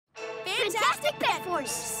Fantastic Pet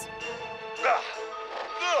Force.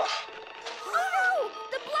 Oh,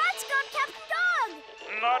 the Blood's got Captain Dog.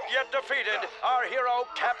 Not yet defeated, our hero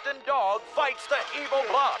Captain Dog fights the evil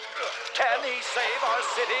Blot. Can he save our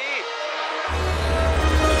city?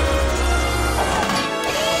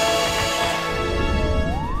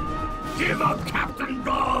 Give up, Captain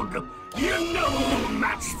Dog! You're no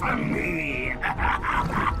match for me!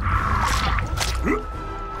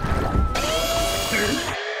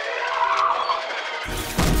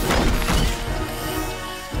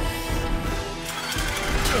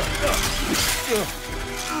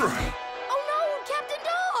 Oh no, Captain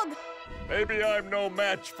Dog! Maybe I'm no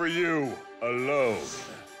match for you, alone.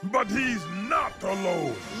 But he's not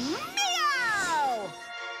alone! Meow!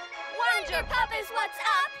 Wonder Puppies, what's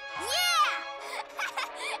up?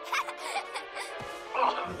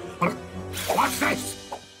 Yeah! What's this?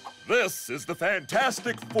 This is the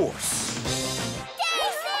Fantastic Force. Day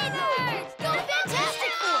Savers! Go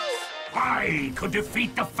Fantastic Force! I could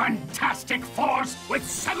defeat the Fantastic Force with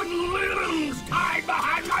 7 limbs tied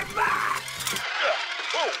behind my back!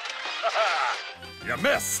 You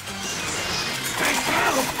missed.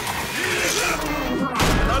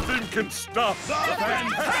 Nothing can stop the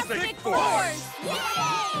Fantastic Force.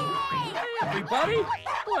 Everybody?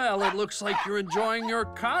 Well, it looks like you're enjoying your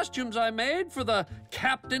costumes I made for the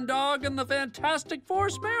Captain Dog and the Fantastic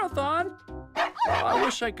Force Marathon. I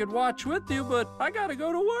wish I could watch with you, but I gotta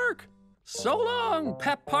go to work. So long,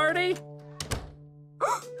 pep party. Who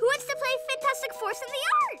wants to play Fantastic Force in the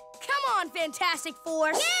art? Come on, Fantastic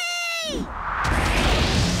Force. Yay!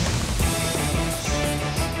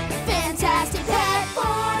 Fantastic Pet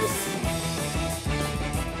Force!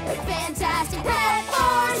 Fantastic Pet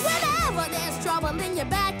Force! Whenever there's trouble in your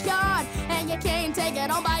backyard and you can't take it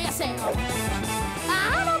on by yourself.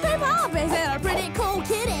 I know the puppies that are pretty cool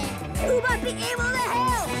kitty who might be able to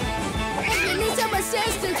help. If you need some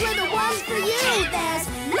assistance, we're the ones for you. There's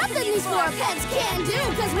nothing these 4 pets can't do,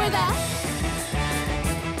 because we're the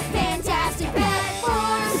Fantastic Pet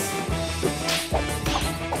Force.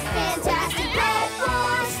 Fantastic Pet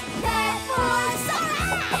Force. Pet Force. All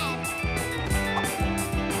right.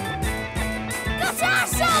 Guitar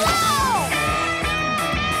solo.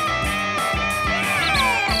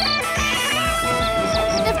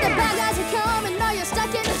 If the bad guys are coming, know you're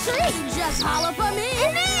stuck in a tree, just holler for me.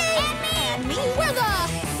 And me. And me. And me. We're the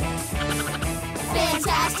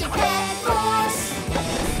Fantastic Pet Force.